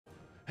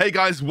Hey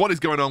guys, what is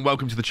going on?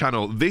 Welcome to the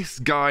channel. This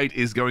guide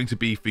is going to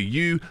be for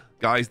you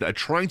guys that are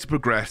trying to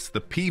progress the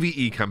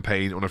PvE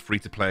campaign on a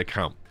free-to-play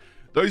account.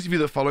 Those of you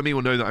that follow me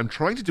will know that I'm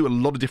trying to do a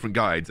lot of different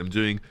guides. I'm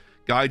doing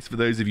guides for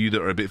those of you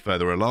that are a bit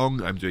further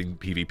along. I'm doing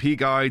PvP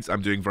guides.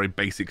 I'm doing very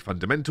basic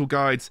fundamental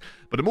guides,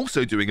 but I'm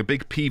also doing a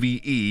big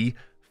PvE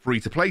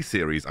free-to-play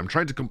series. I'm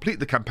trying to complete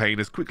the campaign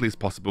as quickly as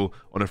possible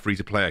on a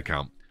free-to-play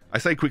account. I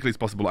say quickly as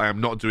possible. I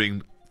am not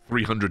doing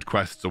 300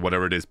 quests or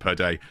whatever it is per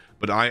day,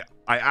 but I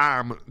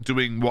am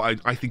doing what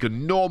I think a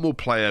normal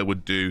player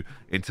would do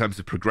in terms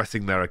of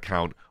progressing their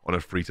account on a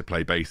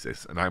free-to-play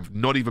basis. And I've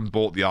not even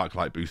bought the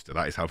Arclight booster.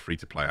 That is how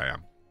free-to-play I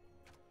am.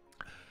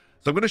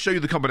 So I'm going to show you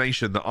the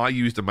combination that I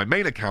used on my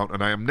main account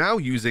and I am now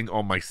using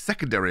on my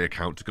secondary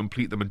account to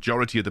complete the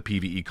majority of the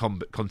PvE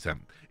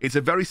content. It's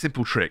a very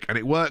simple trick and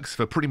it works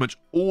for pretty much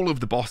all of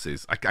the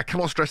bosses. I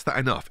cannot stress that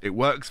enough. It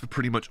works for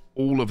pretty much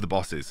all of the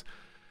bosses.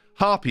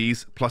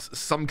 Harpies plus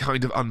some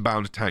kind of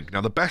unbound tank. Now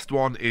the best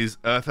one is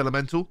Earth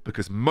Elemental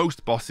because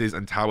most bosses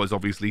and towers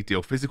obviously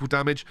deal physical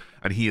damage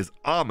and he is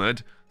armored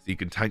so he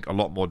can tank a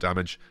lot more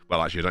damage.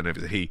 Well, actually I don't know if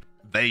it's a he.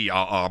 They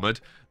are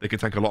armored. They can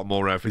tank a lot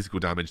more physical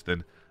damage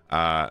than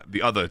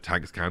the other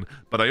tanks can.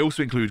 But I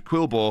also include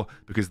Quillboar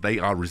because they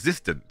are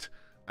resistant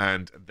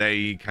and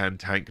they can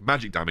tank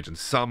magic damage, and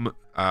some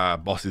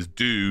bosses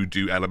do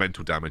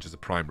elemental damage as a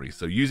primary.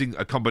 So using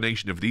a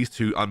combination of these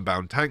two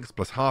unbound tanks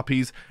plus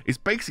harpies is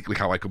basically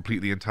how I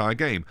complete the entire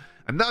game.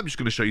 And now I'm just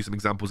going to show you some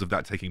examples of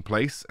that taking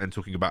place and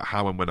talking about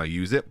how and when I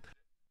use it.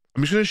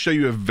 I'm just going to show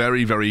you a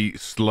very, very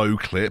slow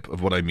clip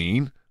of what I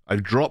mean.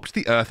 I've dropped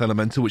the Earth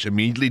Elemental, which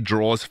immediately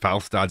draws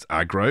Falstad's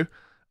aggro.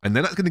 And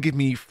then that's going to give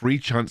me free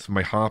chance for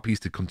my harpies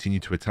to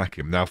continue to attack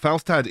him. Now,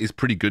 Falstad is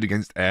pretty good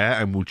against air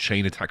and will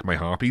chain attack my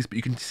harpies, but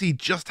you can see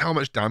just how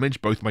much damage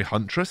both my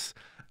Huntress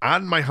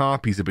and my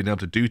harpies have been able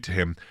to do to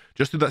him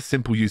just through that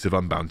simple use of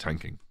unbound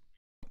tanking.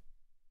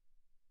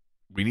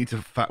 We need to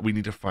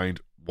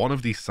find one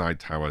of these side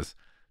towers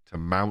to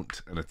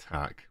mount an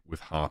attack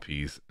with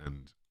harpies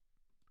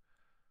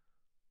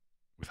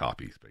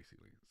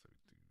basically. So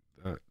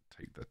do that,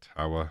 take the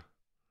tower.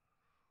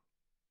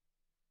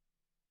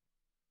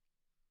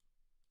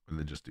 And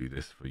then just do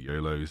this for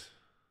YOLOs.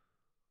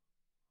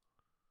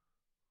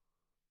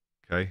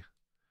 Okay.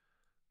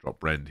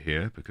 Drop Rend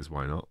here, because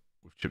why not?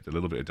 We've chipped a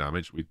little bit of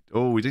damage. We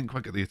didn't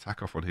quite get the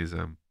attack off on his...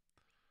 Okay,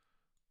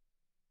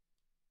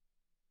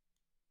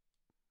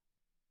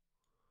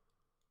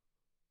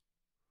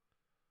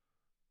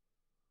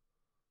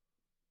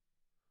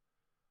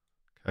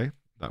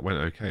 that went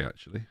okay,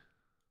 actually.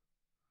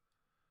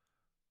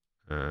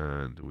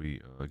 And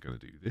we are going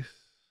to do this.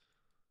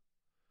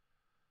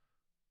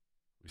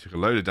 We took a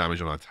load of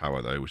damage on our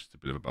tower, though, which is a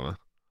bit of a bummer.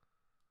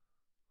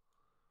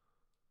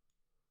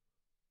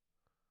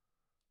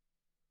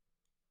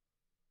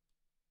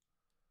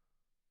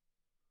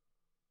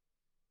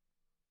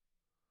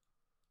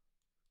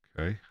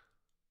 Okay.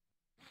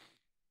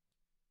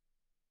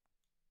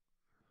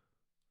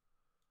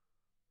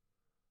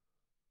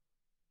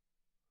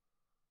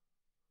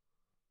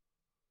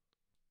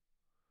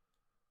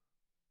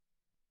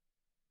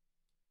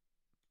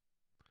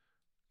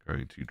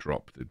 Going to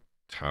drop the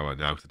tower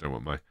now because I don't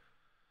want my...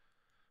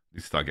 Need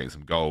to start getting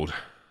some gold.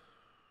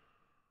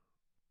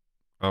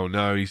 Oh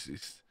no,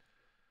 he's...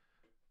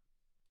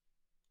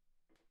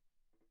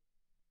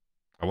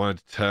 I want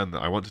to turn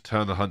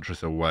the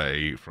Huntress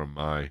away from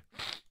my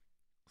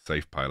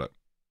safe pilot.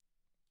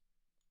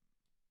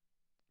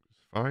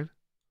 It's fine.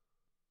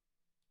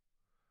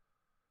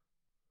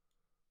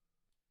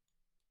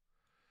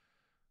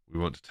 We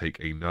want to take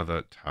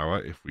another tower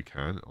if we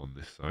can on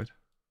this side.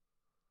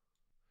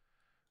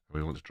 And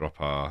we want to drop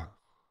our...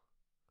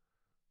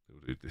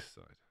 We'll do this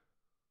side.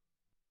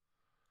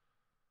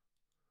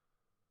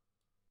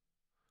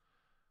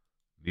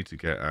 Need to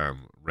get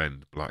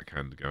Rend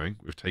Blackhand going.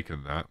 We've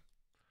taken that.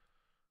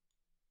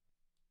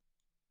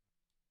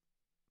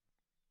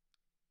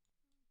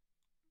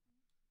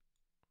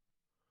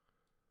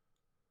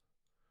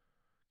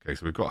 Okay,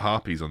 so we've got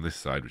harpies on this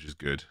side, which is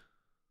good.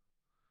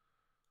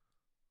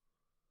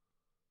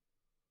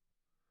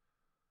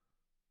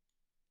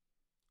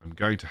 I'm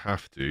going to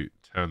have to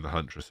turn the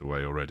Huntress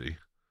away already.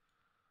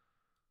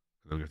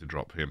 And then I'm going to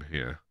drop him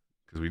here,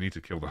 because we need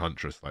to kill the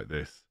Huntress like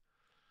this.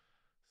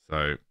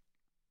 So...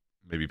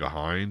 maybe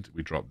behind,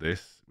 we drop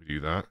this, we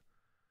do that,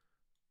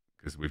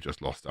 because we've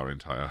just lost our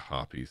entire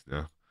harpies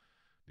now.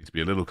 Need to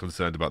be a little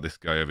concerned about this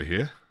guy over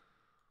here.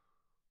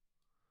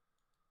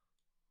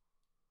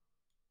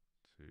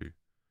 2,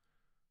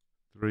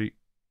 3. I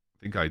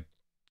think I'm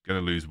going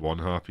to lose one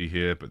harpy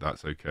here, but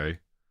that's okay.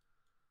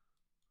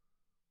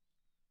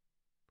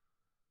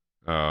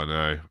 Oh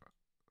no.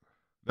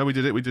 No, we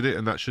did it,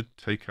 and that should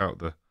take out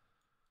the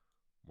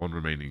one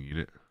remaining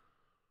unit.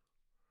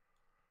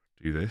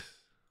 Do this.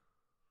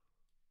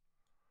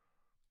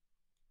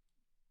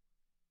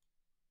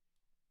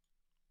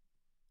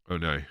 Oh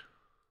no.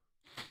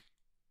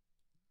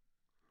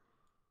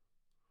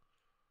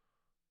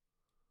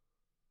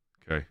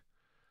 Okay.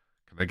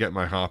 Can I get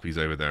my harpies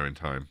over there in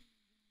time?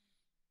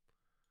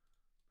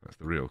 That's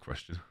the real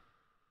question.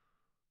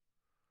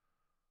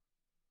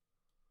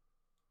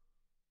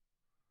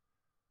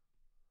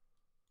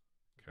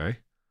 Okay.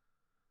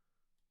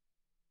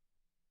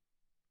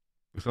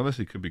 This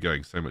honestly could be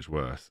going so much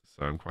worse,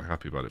 so I'm quite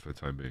happy about it for the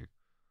time being.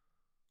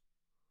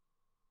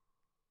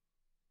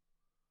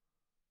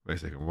 Wait a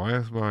second,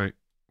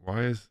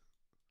 why is...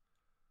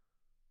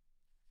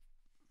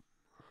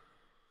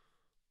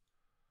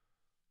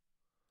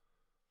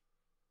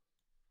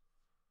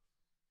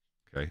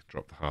 Okay,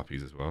 drop the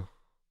harpies as well.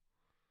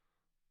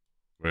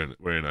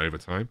 We're in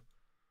overtime.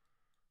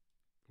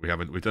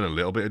 We've done a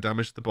little bit of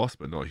damage to the boss,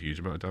 but not a huge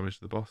amount of damage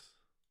to the boss.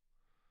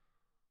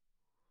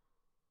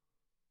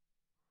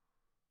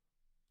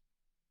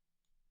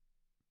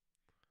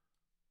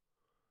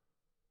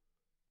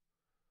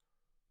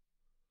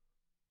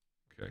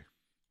 Okay.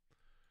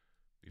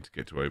 Need to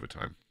get to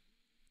overtime.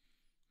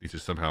 Need to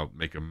somehow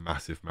make a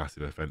massive,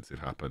 massive offensive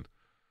happen.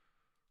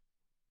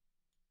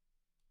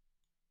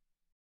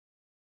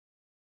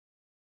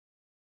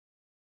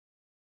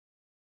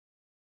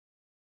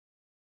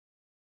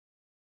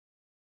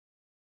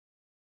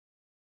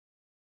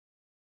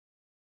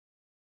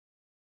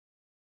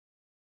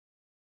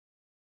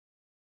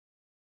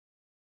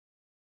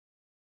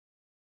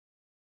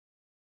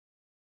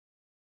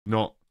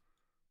 Not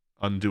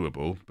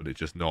undoable, but it's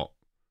just not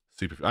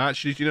super.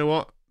 Actually, do you know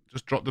what?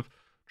 Just drop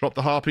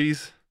the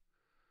harpies.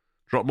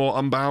 Drop more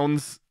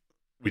unbounds.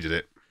 We did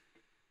it.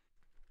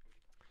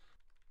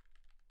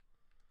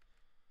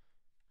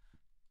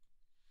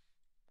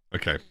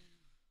 Okay.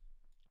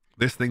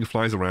 This thing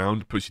flies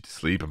around, puts you to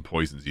sleep, and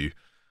poisons you.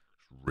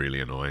 It's really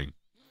annoying.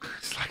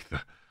 It's like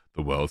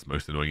the world's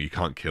most annoying. You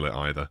can't kill it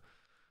either.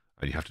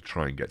 And you have to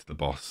try and get to the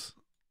boss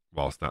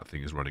whilst that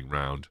thing is running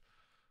round.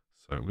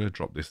 So I'm going to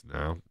drop this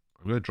now.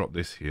 I'm going to drop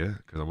this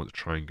here because I want to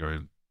try and go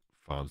and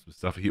farm some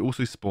stuff. He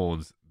also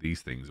spawns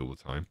these things all the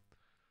time,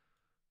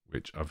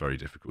 which are very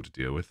difficult to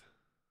deal with.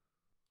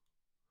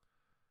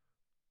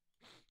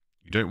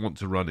 You don't want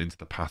to run into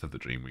the path of the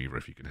Dreamweaver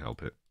if you can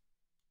help it.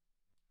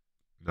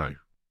 No,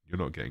 you're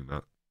not getting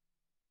that.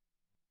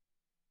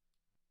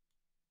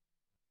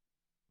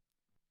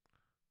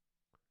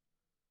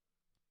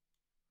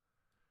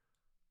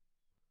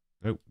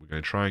 Nope, we're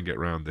going to try and get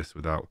around this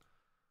without...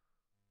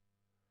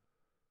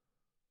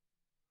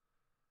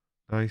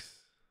 Nice.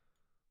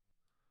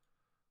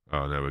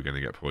 Oh no, we're going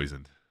to get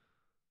poisoned.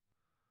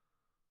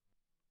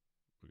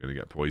 We're going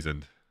to get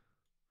poisoned.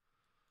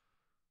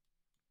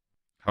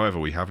 However,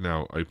 we have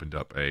now opened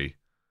up a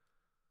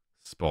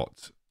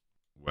spot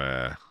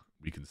where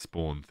we can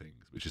spawn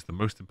things, which is the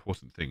most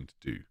important thing to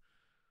do.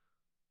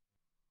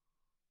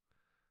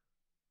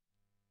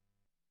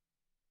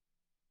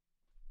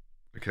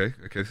 Okay,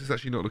 this is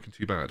actually not looking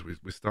too bad.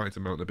 We're starting to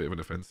mount a bit of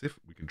an offensive.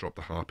 We can drop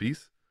the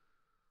harpies.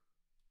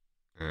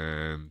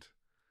 And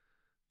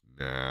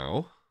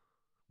now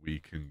we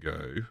can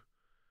go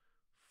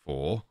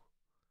for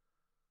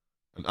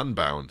an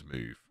unbound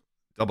move.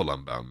 Double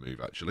unbound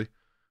move, actually. So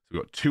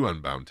we've got 2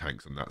 unbound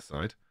tanks on that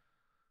side.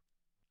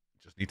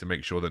 Just need to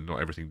make sure that not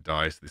everything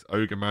dies to this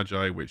Ogre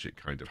Magi, which it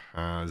kind of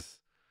has.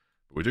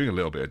 But we're doing a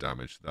little bit of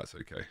damage, so that's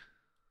okay.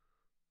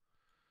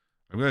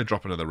 I'm going to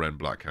drop another Ren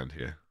Blackhand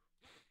here.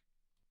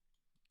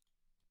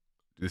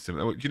 Do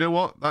you know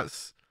what?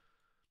 That's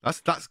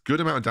good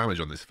amount of damage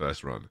on this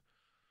first run.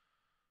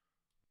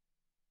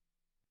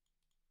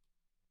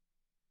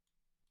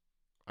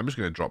 I'm just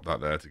going to drop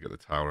that there to get the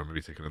tower and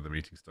maybe take another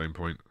meeting stone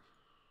point.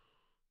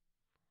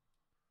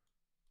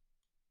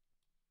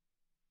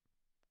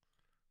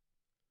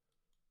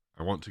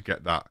 I want to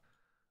get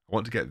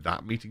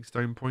that meeting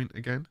stone point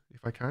again,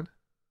 if I can.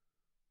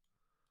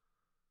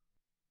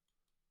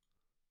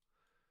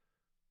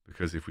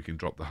 Because if we can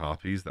drop the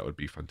harpies, that would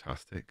be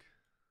fantastic.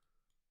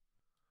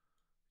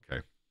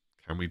 Okay.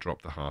 Can we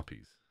drop the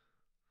harpies?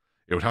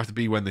 It would have to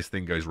be when this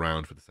thing goes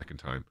round for the second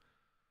time.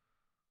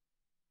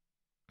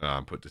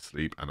 I'm put to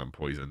sleep and I'm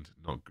poisoned.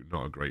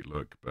 Not a great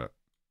look, but...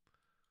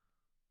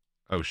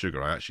 Oh,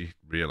 sugar, I actually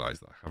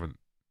realised that I haven't...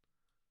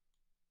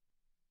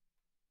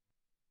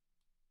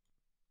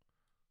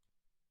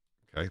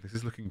 Okay, this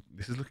is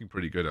looking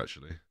pretty good,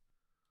 actually.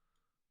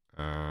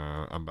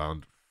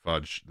 Unbound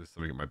fudge. There's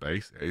something at my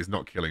base. It is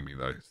not killing me,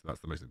 though, so that's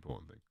the most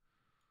important thing.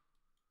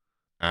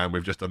 And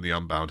we've just done the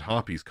unbound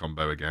harpies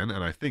combo again,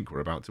 and I think we're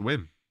about to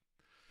win.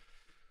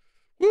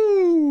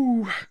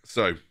 Woo!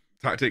 So,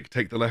 tactic,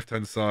 take the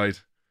left-hand side.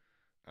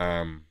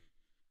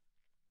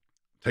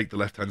 Take the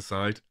left-hand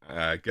side,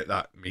 get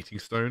that meeting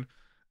stone,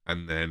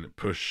 and then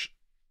push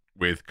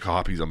with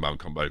Harpies unbound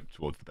combo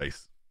towards the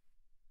base.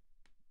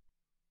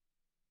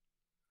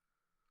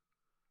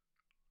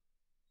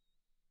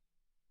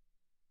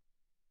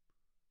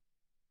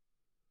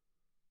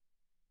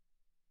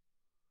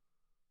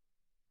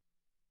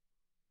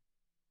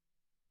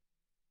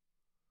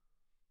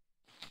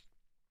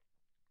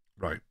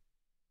 Right.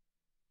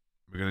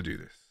 We're going to do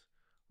this.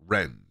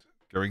 Rend,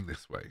 going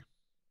this way.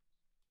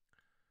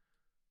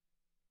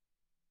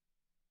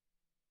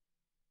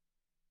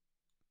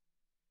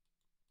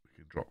 We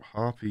can drop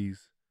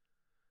harpies.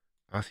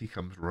 As he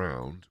comes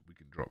round, we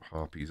can drop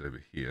harpies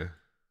over here.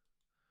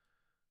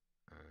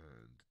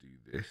 And do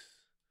this.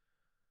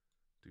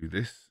 Do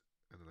this.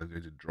 And then I'm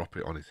going to drop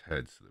it on his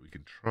head so that we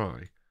can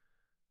try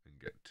and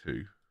get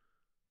 2.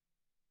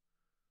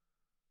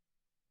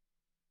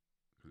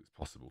 Because it's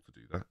possible to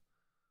do that.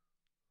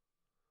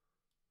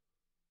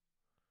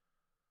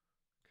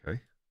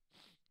 Okay.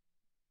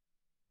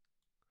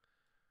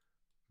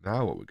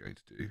 Now what we're going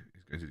to do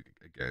is going to,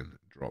 again,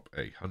 drop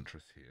a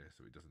Huntress here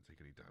so it doesn't take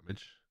any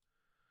damage.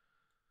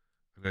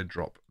 I'm going to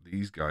drop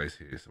these guys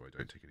here so I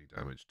don't take any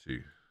damage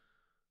to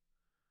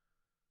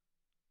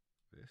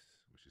this,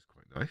 which is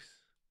quite nice.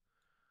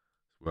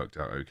 It's worked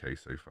out okay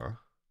so far.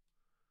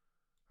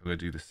 I'm going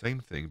to do the same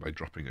thing by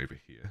dropping over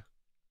here.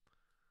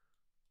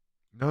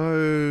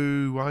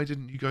 No, why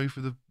didn't you go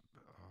for the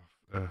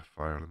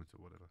fire element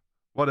or whatever?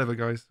 Whatever,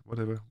 guys,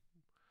 whatever.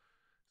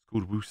 It's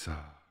called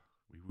Woosah.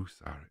 We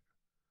Woosah it.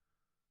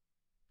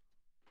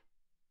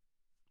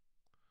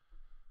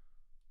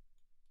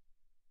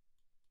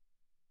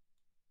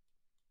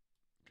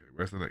 Okay,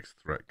 where's the next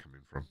threat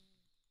coming from?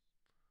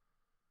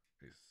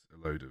 It's a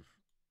load of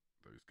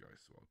those guys,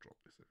 so I'll drop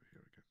this over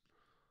here again.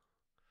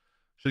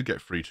 Should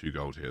get free 2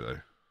 gold here,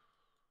 though.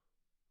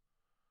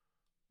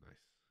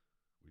 Nice.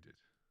 We did.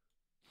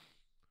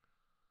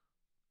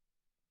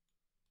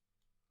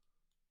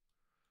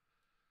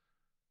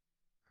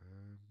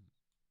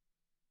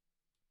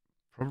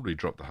 Probably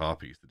drop the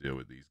harpies to deal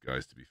with these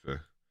guys, to be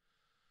fair.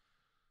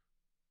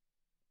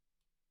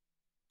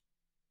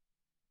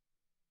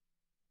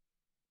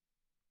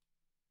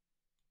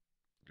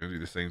 Going to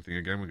do the same thing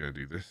again. We're going to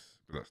do this,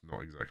 but that's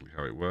not exactly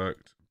how it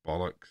worked.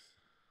 Bollocks.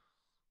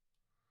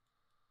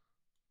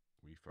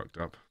 We fucked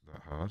up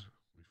that hard.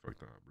 We fucked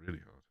that up really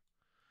hard.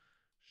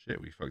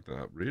 Shit, we fucked that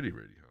up really,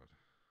 really hard.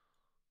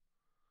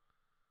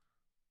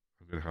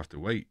 I'm going to have to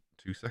wait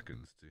 2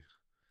 seconds to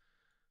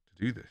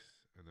do this.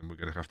 And then we're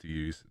going to have to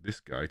use this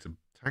guy to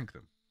tank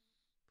them.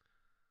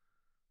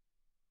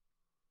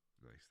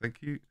 Nice,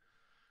 thank you.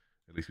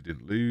 At least we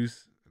didn't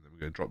lose. And then we're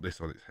going to drop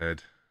this on its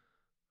head.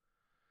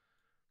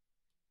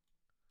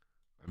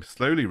 I'm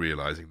slowly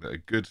realizing that a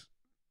good...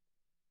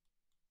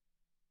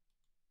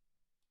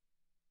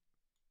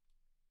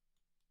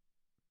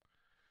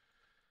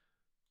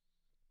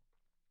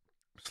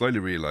 slowly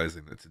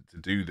realizing that to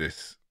do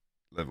this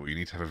level, you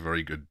need to have a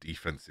very good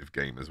defensive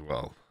game as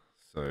well.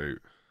 So,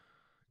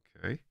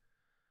 okay.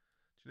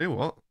 Do you know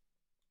what?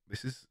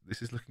 This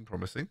is looking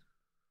promising.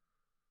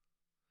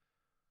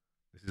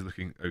 This is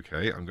looking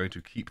okay. I'm going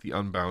to keep the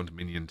unbound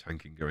minion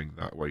tanking going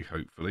that way,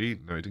 hopefully.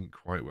 No, it didn't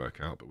quite work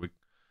out, but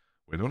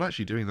we're not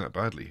actually doing that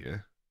badly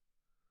here.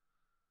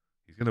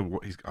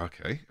 He's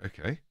okay.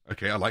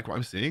 I like what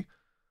I'm seeing.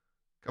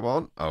 Come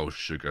on. Oh,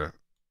 sugar.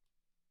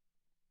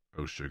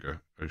 Oh,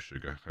 sugar. Oh,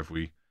 sugar. Have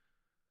we...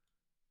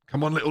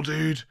 Come on, little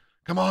dude.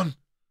 Come on.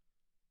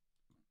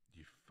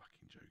 You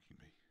fucking joking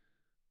me.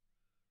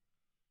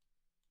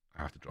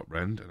 I have to drop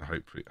Rend, and I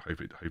hope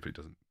it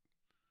doesn't...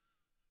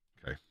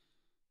 Okay.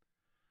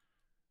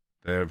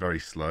 They're very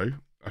slow.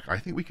 Okay, I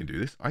think we can do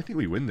this. I think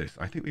we win this.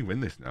 I think we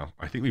win this now.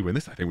 I think we win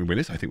this. I think we win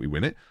this. I think we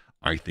win it.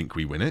 I think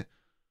we win it.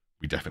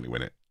 We definitely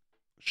win it.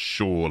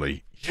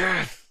 Surely.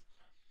 Yes!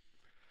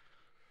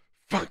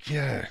 Fuck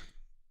yeah.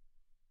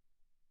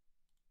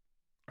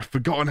 I've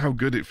forgotten how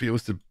good it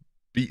feels to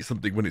beat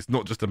something when it's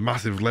not just a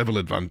massive level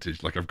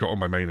advantage like I've got on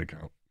my main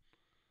account.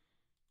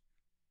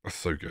 That's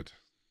so good.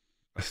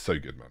 That's so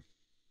good, man.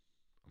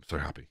 I'm so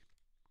happy.